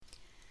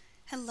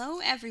Hello,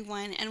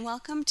 everyone, and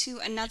welcome to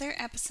another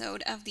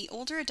episode of the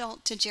Older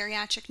Adult to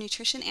Geriatric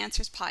Nutrition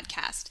Answers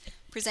podcast,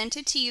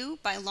 presented to you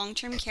by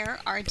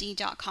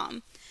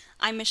longtermcarerd.com.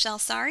 I'm Michelle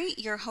Sari,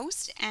 your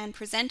host and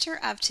presenter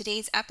of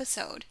today's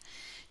episode.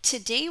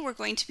 Today, we're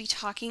going to be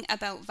talking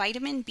about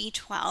vitamin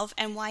B12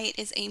 and why it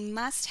is a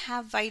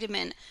must-have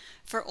vitamin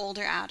for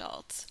older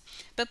adults.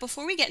 But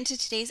before we get into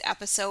today's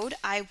episode,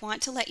 I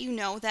want to let you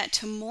know that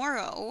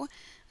tomorrow,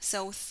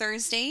 so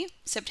Thursday,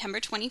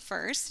 September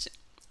 21st,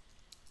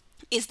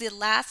 is the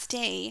last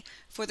day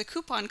for the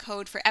coupon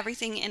code for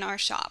everything in our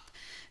shop.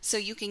 So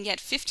you can get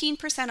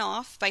 15%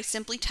 off by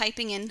simply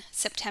typing in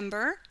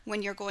September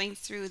when you're going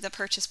through the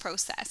purchase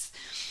process.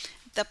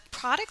 The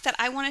product that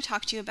I want to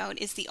talk to you about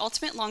is the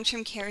Ultimate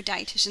Long-Term Care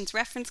Dietitian's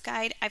Reference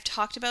Guide. I've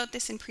talked about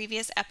this in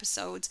previous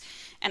episodes,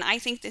 and I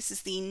think this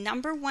is the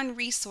number one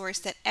resource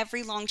that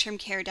every long-term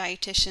care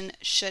dietitian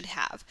should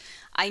have.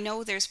 I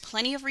know there's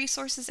plenty of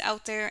resources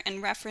out there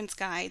and reference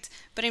guides,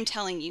 but I'm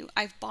telling you,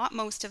 I've bought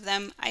most of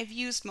them, I've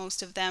used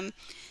most of them,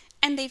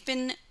 and they've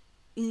been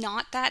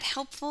not that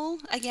helpful,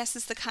 I guess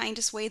is the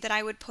kindest way that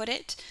I would put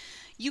it.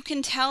 You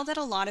can tell that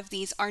a lot of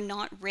these are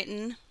not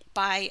written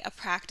by a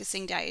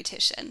practicing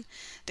dietitian.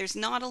 There's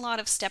not a lot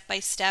of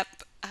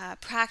step-by-step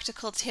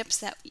practical tips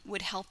that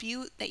would help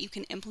you that you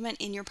can implement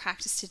in your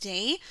practice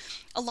today.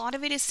 A lot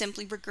of it is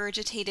simply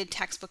regurgitated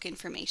textbook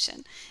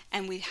information,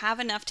 and we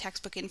have enough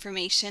textbook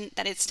information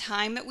that it's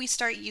time that we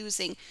start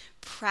using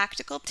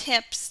practical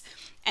tips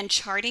and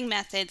charting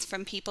methods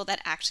from people that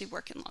actually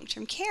work in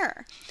long-term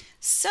care.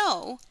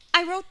 So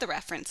I wrote the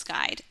reference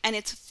guide, and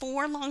it's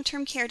for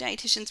long-term care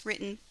dietitians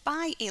written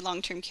by a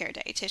long-term care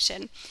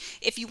dietitian.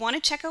 If you want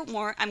to check out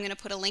more, I'm going to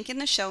put a link in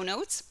the show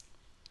notes.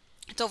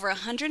 It's over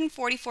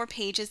 144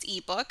 pages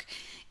ebook,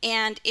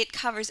 and it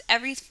covers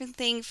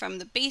everything from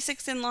the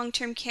basics in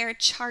long-term care,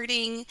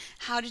 charting,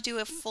 how to do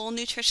a full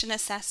nutrition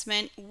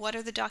assessment, what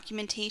are the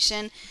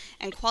documentation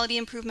and quality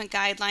improvement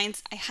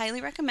guidelines. I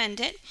highly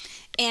recommend it,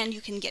 and you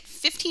can get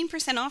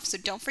 15% off, so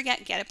don't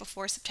forget, get it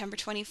before September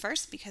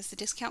 21st because the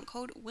discount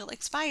code will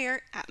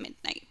expire at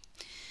midnight.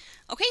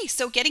 Okay,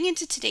 so getting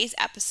into today's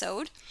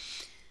episode,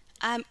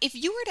 if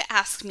you were to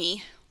ask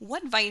me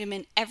what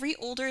vitamin every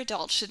older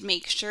adult should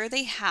make sure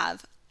they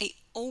have, I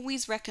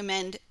always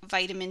recommend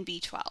vitamin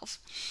B12.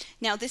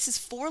 Now, this is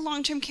for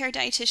long-term care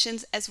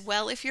dietitians as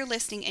well. If you're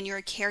listening and you're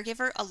a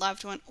caregiver, a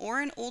loved one, or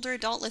an older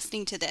adult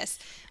listening to this,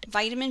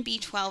 vitamin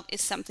B12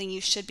 is something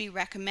you should be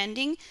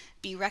recommending,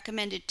 be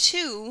recommended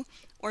to,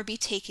 or be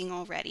taking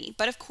already.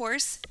 But of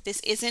course,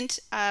 this isn't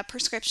a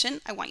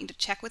prescription. I want you to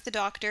check with the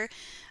doctor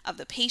of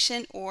the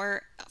patient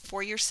or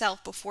for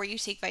yourself before you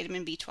take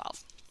vitamin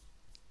B12.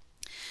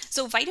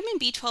 So vitamin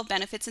B12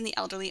 benefits in the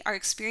elderly are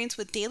experienced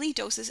with daily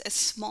doses as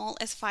small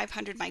as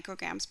 500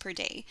 micrograms per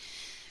day.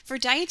 For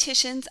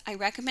dietitians, I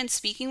recommend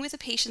speaking with a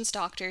patient's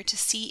doctor to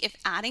see if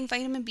adding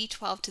vitamin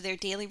B12 to their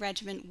daily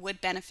regimen would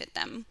benefit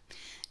them.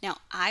 Now,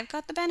 I've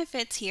got the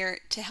benefits here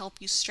to help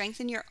you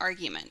strengthen your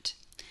argument.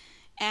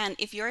 And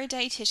if you're a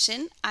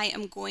dietitian, I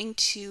am going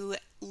to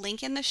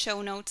link in the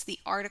show notes the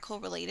article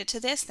related to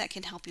this that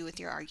can help you with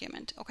your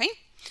argument, okay?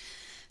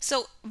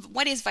 So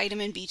what is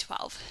vitamin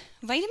B12?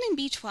 Vitamin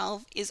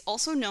B12 is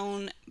also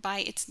known by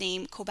its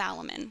name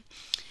cobalamin.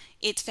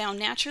 It's found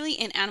naturally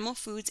in animal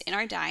foods in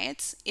our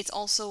diets. It's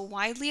also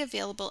widely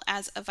available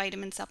as a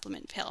vitamin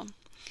supplement pill.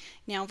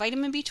 Now,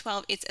 vitamin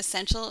B12 is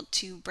essential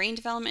to brain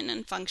development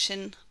and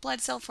function,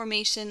 blood cell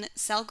formation,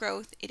 cell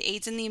growth. It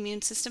aids in the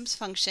immune system's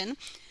function,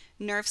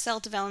 nerve cell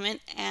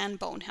development, and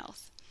bone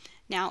health.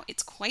 Now,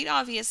 it's quite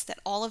obvious that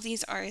all of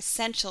these are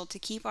essential to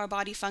keep our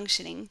body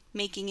functioning,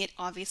 making it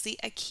obviously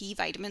a key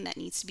vitamin that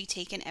needs to be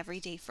taken every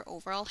day for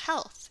overall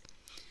health.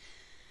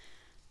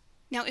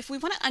 Now, if we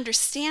want to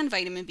understand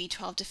vitamin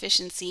B12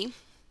 deficiency,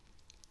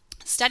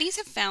 studies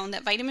have found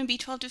that vitamin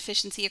B12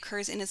 deficiency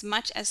occurs in as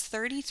much as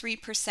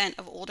 33%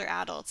 of older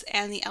adults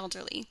and the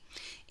elderly.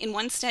 In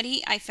one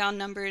study, I found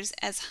numbers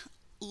as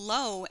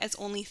low as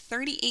only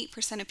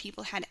 38% of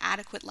people had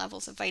adequate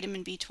levels of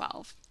vitamin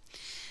B12.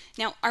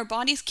 Now, our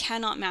bodies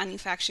cannot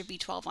manufacture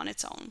B12 on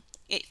its own.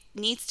 It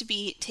needs to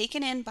be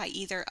taken in by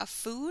either a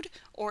food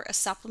or a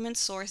supplement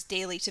source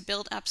daily to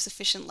build up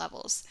sufficient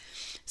levels.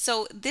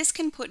 So this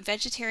can put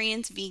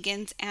vegetarians,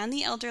 vegans, and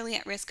the elderly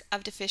at risk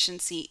of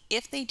deficiency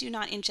if they do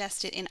not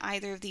ingest it in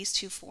either of these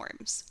two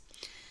forms.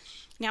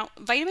 Now,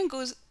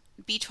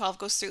 B12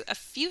 goes through a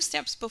few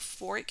steps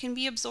before it can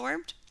be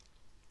absorbed.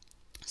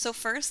 So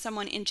first,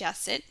 someone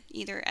ingests it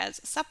either as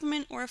a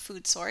supplement or a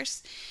food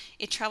source.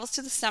 It travels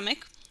to the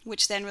stomach,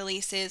 which then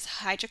releases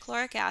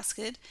hydrochloric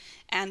acid,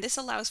 and this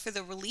allows for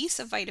the release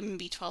of vitamin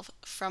B12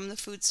 from the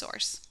food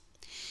source.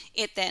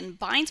 It then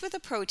binds with a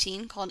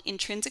protein called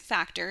intrinsic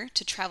factor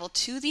to travel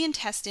to the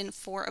intestine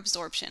for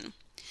absorption.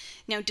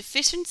 Now,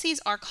 deficiencies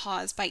are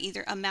caused by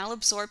either a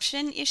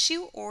malabsorption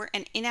issue or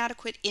an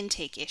inadequate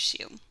intake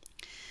issue.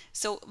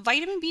 So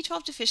vitamin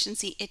B12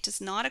 deficiency, it does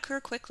not occur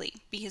quickly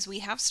because we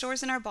have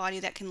stores in our body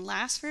that can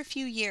last for a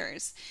few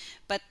years,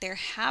 but there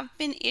have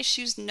been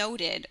issues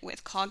noted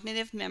with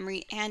cognitive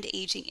memory and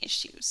aging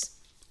issues.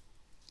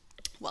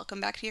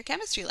 Welcome back to your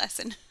chemistry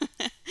lesson.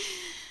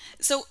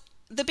 So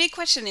the big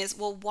question is,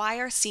 well, why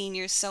are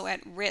seniors so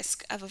at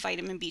risk of a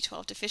vitamin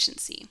B12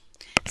 deficiency?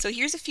 So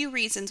here's a few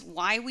reasons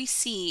why we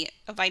see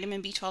a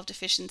vitamin B12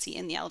 deficiency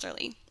in the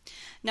elderly.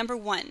 Number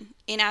one,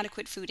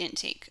 inadequate food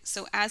intake.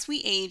 So as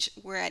we age,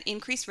 we're at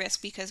increased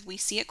risk because we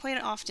see it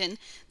quite often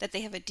that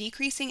they have a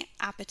decreasing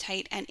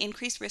appetite and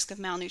increased risk of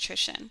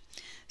malnutrition.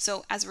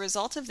 So as a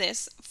result of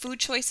this, food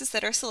choices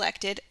that are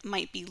selected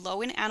might be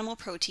low in animal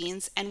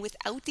proteins, and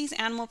without these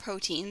animal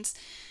proteins,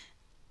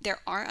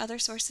 there are other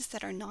sources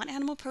that are not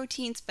animal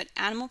proteins, but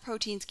animal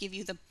proteins give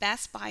you the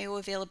best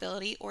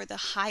bioavailability or the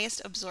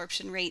highest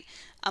absorption rate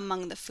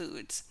among the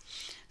foods.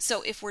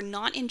 So if we're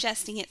not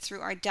ingesting it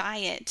through our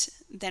diet,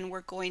 then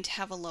we're going to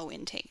have a low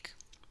intake.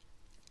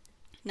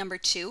 Number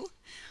two,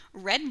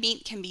 red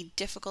meat can be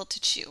difficult to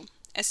chew,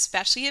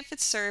 especially if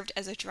it's served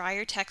as a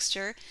drier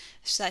texture,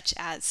 such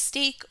as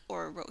steak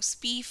or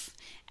roast beef.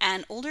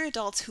 And older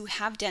adults who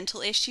have dental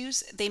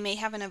issues, they may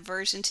have an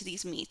aversion to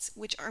these meats,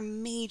 which are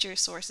major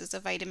sources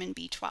of vitamin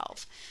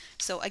B12.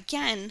 So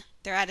again,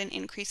 they're at an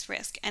increased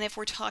risk. And if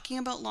we're talking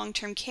about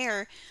long-term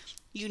care,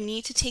 you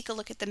need to take a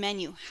look at the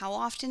menu. How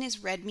often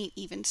is red meat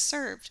even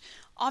served?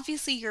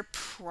 Obviously, you're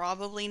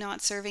probably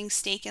not serving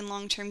steak in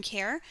long-term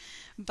care,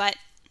 but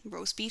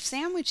roast beef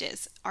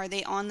sandwiches, are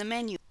they on the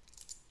menu?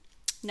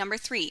 Number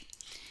three,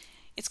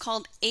 it's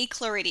called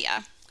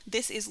achlorhydria.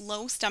 This is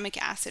low stomach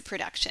acid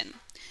production.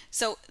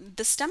 So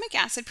the stomach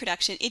acid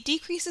production, it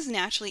decreases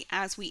naturally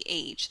as we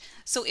age.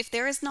 So if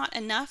there is not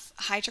enough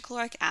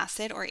hydrochloric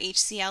acid or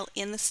HCl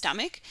in the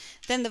stomach,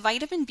 then the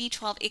vitamin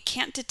B12, it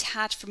can't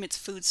detach from its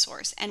food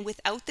source. And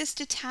without this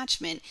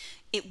detachment,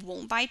 it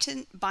won't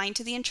bind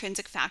to the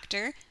intrinsic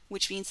factor,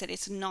 which means that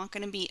it's not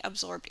going to be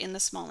absorbed in the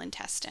small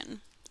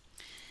intestine.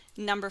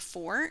 Number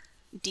four,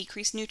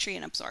 decreased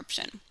nutrient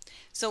absorption.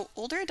 So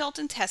older adult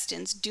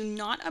intestines do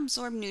not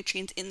absorb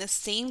nutrients in the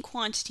same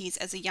quantities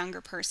as a younger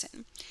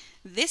person.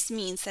 This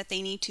means that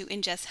they need to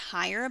ingest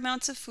higher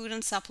amounts of food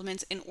and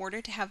supplements in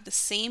order to have the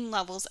same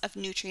levels of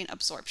nutrient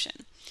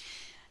absorption.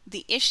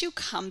 The issue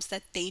comes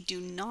that they do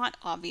not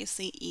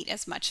obviously eat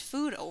as much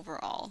food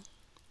overall.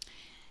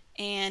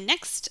 And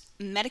next,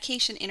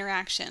 medication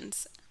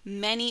interactions.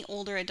 Many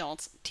older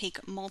adults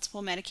take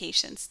multiple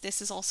medications.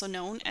 This is also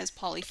known as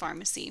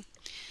polypharmacy.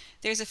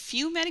 There's a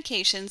few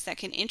medications that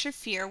can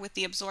interfere with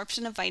the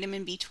absorption of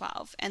vitamin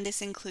B12, and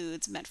this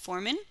includes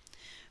metformin,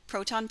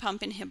 proton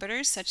pump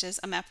inhibitors such as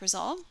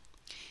omeprazole,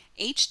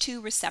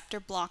 H2 receptor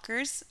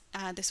blockers,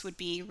 this would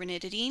be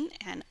ranitidine,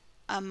 and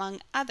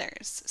among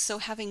others. So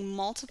having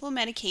multiple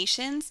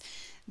medications,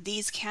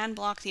 these can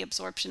block the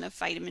absorption of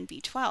vitamin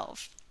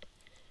B12.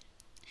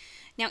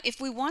 Now,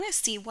 if we want to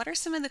see what are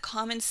some of the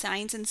common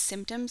signs and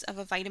symptoms of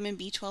a vitamin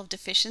B12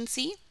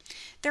 deficiency,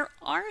 there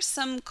are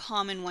some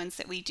common ones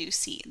that we do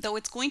see, though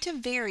it's going to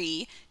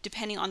vary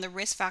depending on the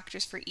risk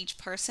factors for each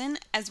person,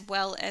 as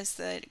well as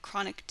the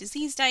chronic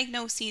disease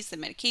diagnoses, the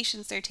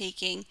medications they're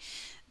taking,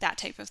 that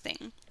type of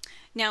thing.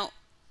 Now,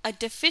 a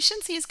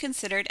deficiency is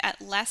considered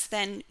at less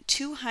than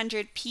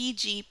 200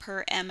 pg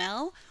per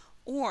ml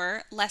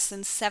or less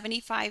than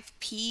 75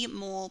 p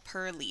mole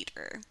per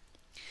liter.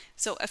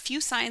 So a few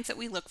signs that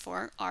we look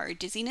for are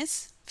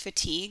dizziness,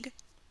 fatigue,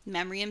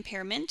 memory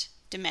impairment,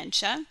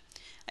 dementia,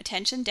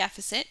 attention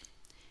deficit,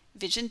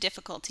 vision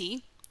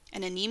difficulty,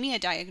 an anemia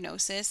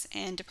diagnosis,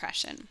 and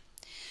depression.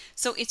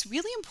 So it's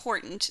really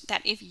important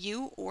that if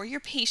you or your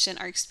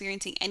patient are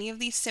experiencing any of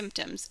these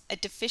symptoms, a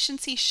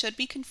deficiency should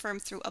be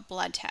confirmed through a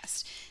blood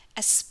test,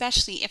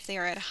 especially if they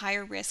are at a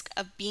higher risk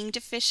of being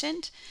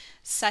deficient,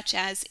 such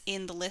as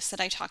in the list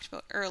that I talked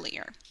about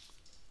earlier.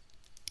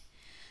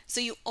 So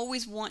you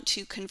always want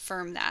to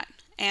confirm that.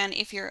 And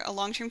if you're a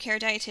long-term care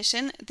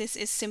dietitian, this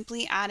is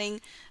simply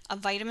adding a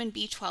vitamin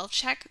B12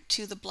 check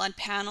to the blood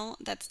panel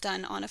that's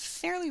done on a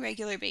fairly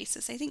regular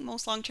basis. I think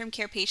most long-term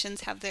care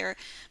patients have their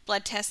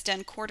blood tests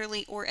done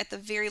quarterly or at the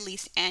very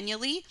least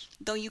annually,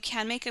 though you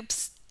can make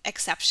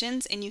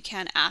exceptions and you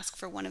can ask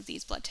for one of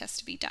these blood tests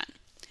to be done.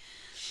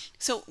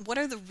 So what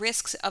are the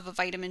risks of a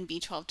vitamin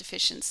B12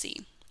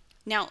 deficiency?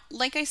 Now,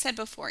 like I said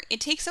before,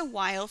 it takes a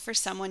while for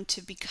someone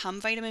to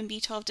become vitamin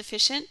B12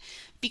 deficient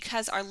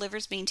because our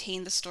livers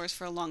maintain the stores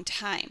for a long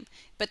time.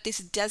 But this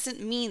doesn't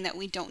mean that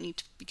we don't need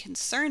to be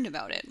concerned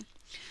about it.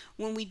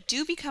 When we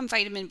do become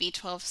vitamin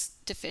B12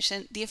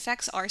 deficient, the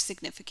effects are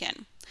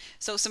significant.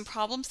 So some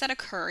problems that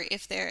occur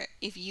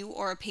if you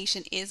or a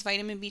patient is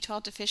vitamin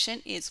B12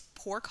 deficient is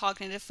poor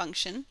cognitive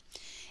function,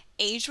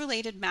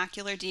 age-related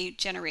macular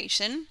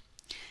degeneration,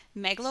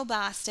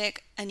 megaloblastic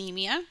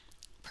anemia,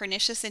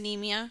 pernicious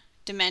anemia,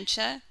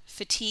 dementia,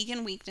 fatigue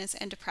and weakness,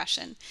 and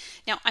depression.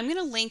 Now, I'm going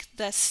to link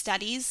the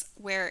studies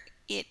where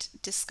it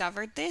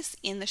discovered this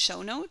in the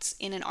show notes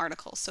in an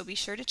article. So be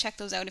sure to check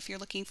those out if you're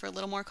looking for a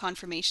little more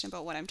confirmation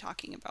about what I'm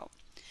talking about.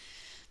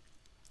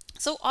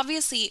 So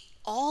obviously,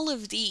 all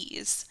of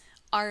these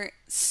are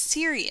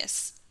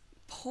serious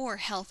poor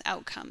health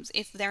outcomes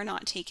if they're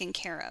not taken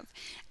care of.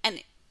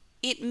 And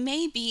It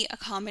may be a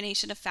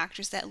combination of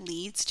factors that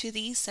leads to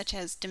these, such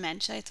as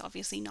dementia. It's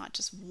obviously not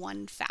just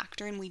one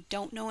factor, and we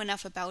don't know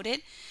enough about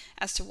it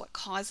as to what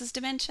causes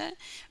dementia.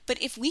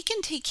 But if we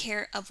can take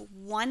care of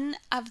one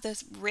of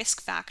the risk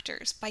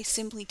factors by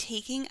simply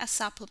taking a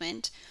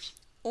supplement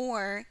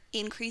or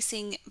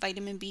increasing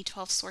vitamin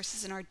B12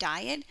 sources in our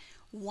diet,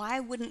 why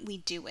wouldn't we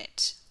do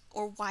it?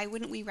 Or why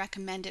wouldn't we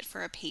recommend it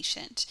for a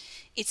patient?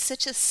 It's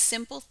such a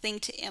simple thing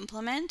to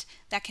implement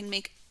that can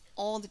make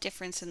all the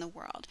difference in the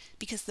world,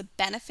 because the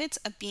benefits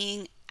of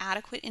being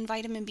adequate in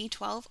vitamin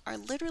B12 are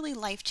literally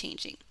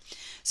life-changing.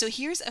 So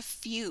here's a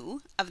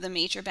few of the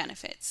major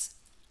benefits.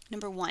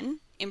 Number one,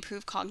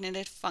 improve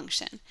cognitive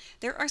function.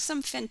 There are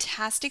some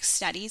fantastic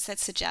studies that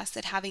suggest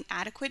that having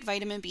adequate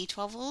vitamin B12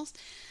 levels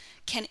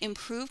can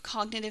improve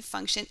cognitive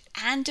function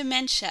and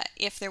dementia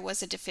if there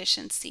was a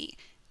deficiency.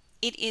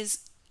 It is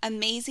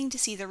amazing to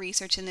see the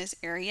research in this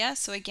area.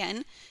 So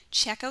again,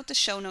 check out the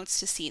show notes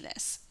to see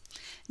this.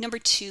 Number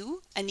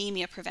two,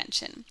 anemia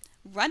prevention.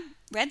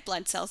 Red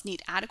blood cells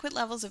need adequate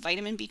levels of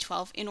vitamin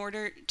B12 in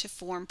order to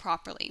form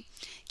properly.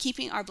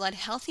 Keeping our blood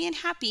healthy and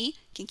happy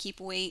can keep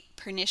away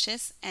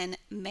pernicious and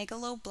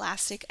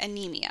megaloblastic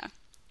anemia.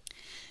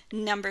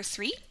 Number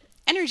three,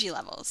 energy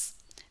levels.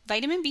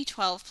 Vitamin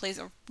B12 plays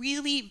a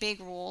really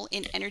big role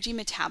in energy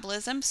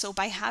metabolism, so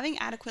by having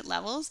adequate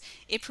levels,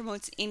 it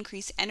promotes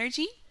increased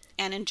energy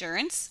and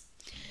endurance.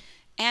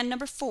 And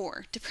number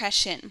four,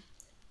 depression.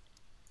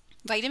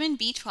 Vitamin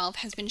B12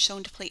 has been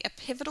shown to play a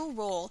pivotal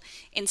role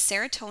in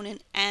serotonin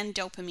and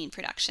dopamine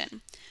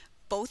production.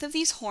 Both of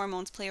these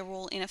hormones play a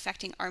role in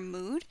affecting our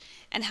mood,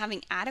 and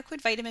having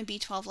adequate vitamin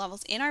B12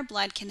 levels in our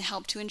blood can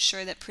help to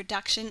ensure that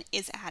production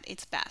is at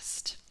its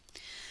best.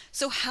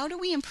 So how do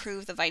we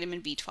improve the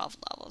vitamin B12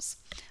 levels?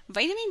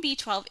 Vitamin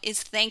B12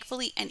 is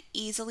thankfully an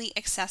easily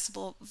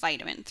accessible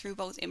vitamin through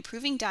both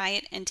improving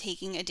diet and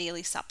taking a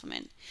daily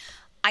supplement.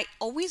 I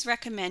always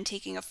recommend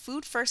taking a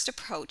food-first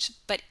approach,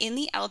 but in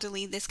the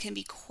elderly, this can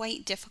be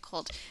quite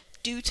difficult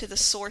due to the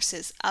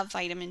sources of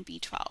vitamin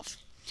B12.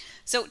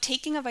 So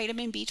taking a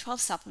vitamin B12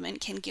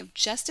 supplement can give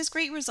just as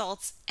great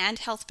results and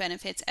health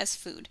benefits as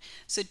food.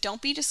 So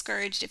don't be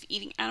discouraged if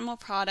eating animal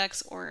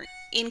products or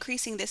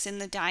increasing this in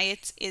the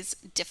diet is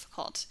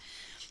difficult.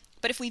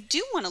 But if we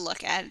do want to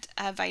look at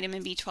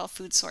vitamin B12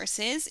 food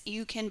sources,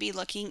 you can be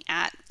looking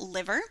at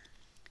liver,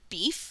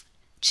 beef,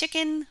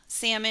 chicken,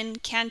 salmon,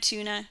 canned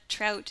tuna,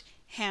 trout,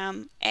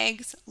 ham,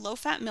 eggs,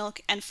 low-fat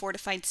milk, and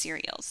fortified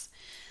cereals.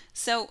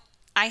 So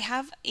I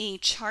have a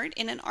chart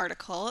in an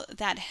article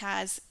that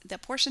has the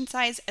portion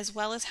size as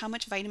well as how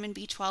much vitamin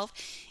B12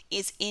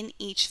 is in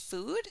each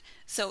food.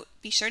 So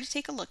be sure to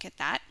take a look at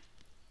that.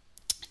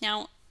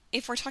 Now,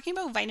 if we're talking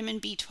about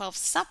vitamin B12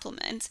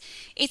 supplements,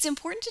 it's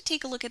important to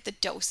take a look at the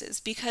doses,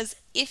 because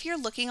if you're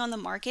looking on the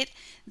market,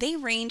 they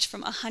range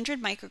from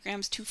 100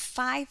 micrograms to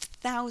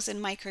 5,000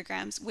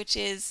 micrograms, which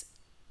is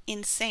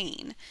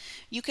insane.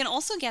 You can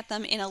also get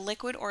them in a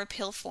liquid or a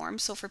pill form.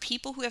 So for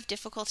people who have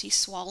difficulty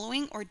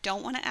swallowing or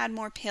don't want to add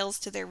more pills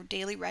to their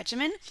daily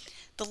regimen,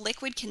 the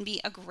liquid can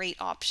be a great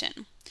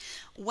option.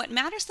 What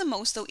matters the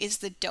most, though, is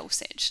the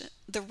dosage.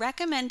 The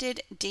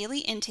recommended daily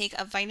intake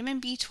of vitamin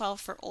B12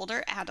 for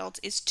older adults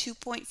is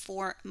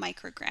 2.4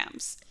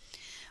 micrograms.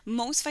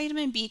 Most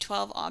vitamin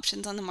B12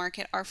 options on the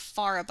market are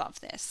far above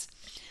this.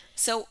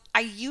 So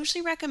I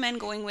usually recommend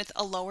going with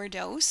a lower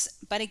dose,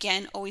 but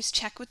again, always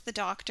check with the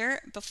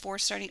doctor before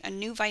starting a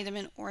new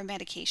vitamin or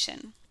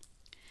medication.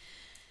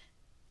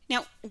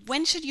 Now,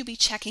 when should you be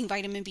checking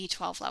vitamin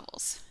B12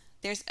 levels?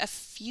 There's a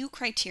few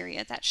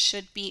criteria that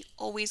should be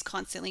always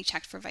constantly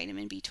checked for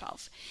vitamin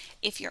B12.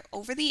 If you're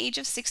over the age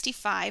of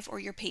 65 or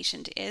your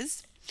patient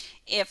is,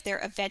 if they're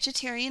a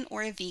vegetarian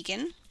or a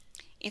vegan,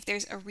 if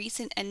there's a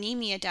recent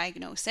anemia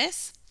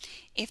diagnosis,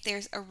 if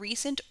there's a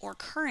recent or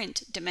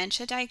current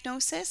dementia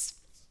diagnosis,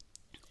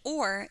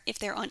 or if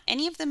they're on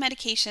any of the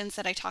medications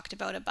that I talked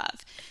about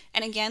above.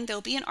 And again,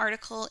 there'll be an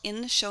article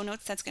in the show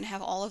notes that's going to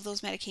have all of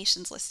those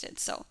medications listed.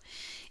 So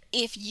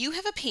if you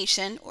have a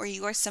patient or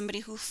you are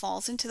somebody who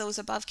falls into those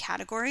above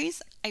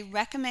categories, I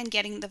recommend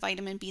getting the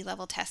vitamin B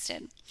level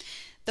tested.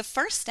 The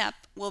first step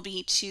will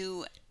be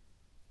to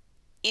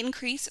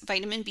increase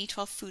vitamin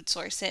B12 food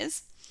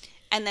sources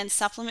and then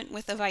supplement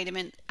with a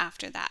vitamin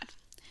after that.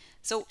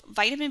 So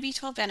vitamin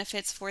B12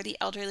 benefits for the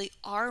elderly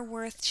are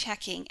worth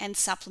checking and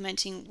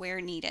supplementing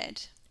where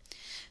needed.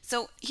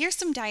 So here's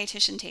some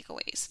dietitian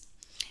takeaways.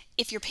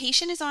 If your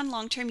patient is on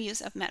long-term use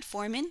of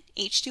metformin,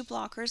 H2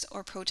 blockers,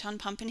 or proton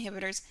pump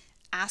inhibitors,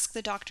 ask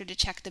the doctor to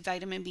check the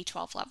vitamin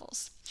B12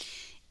 levels.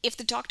 If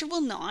the doctor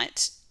will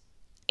not,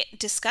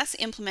 discuss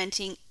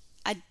implementing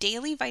a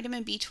daily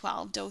vitamin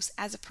B12 dose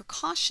as a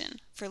precaution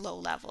for low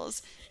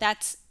levels.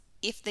 That's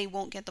if they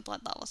won't get the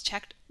blood levels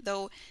checked,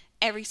 though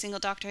every single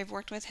doctor I've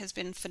worked with has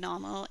been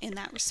phenomenal in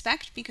that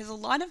respect, because a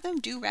lot of them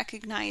do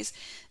recognize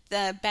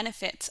the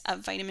benefits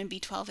of vitamin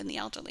B12 in the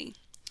elderly.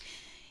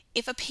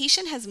 If a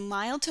patient has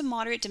mild to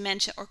moderate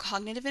dementia or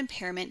cognitive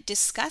impairment,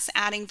 discuss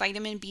adding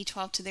vitamin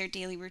B12 to their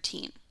daily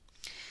routine.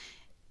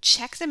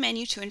 Check the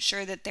menu to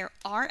ensure that there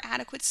are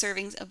adequate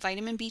servings of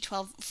vitamin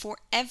B12 for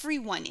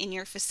everyone in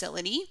your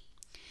facility.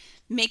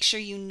 Make sure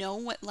you know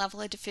what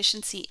level of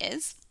deficiency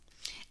is,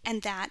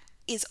 and that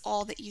is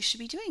all that you should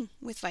be doing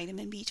with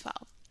vitamin B12.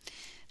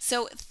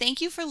 So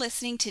thank you for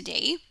listening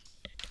today.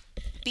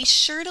 Be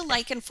sure to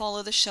like and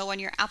follow the show on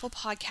your Apple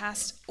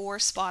Podcast or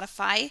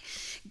Spotify.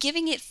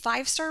 Giving it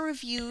 5-star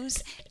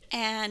reviews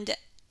and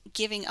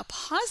giving a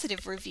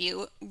positive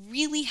review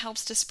really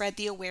helps to spread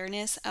the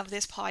awareness of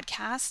this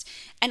podcast,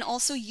 and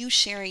also you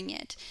sharing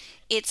it.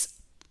 It's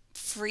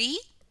free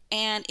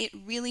and it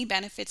really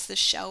benefits the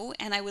show,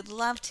 and I would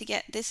love to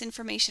get this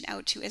information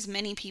out to as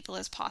many people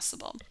as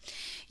possible.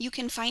 You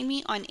can find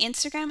me on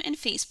Instagram and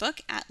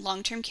Facebook at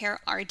Long-Term Care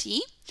RD.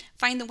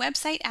 Find the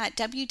website at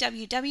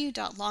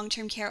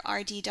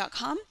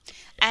www.longtermcarerd.com,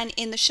 and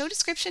in the show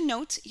description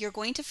notes, you're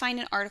going to find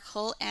an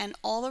article and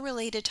all the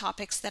related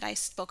topics that I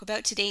spoke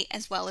about today,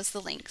 as well as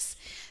the links.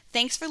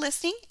 Thanks for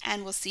listening,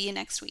 and we'll see you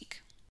next week.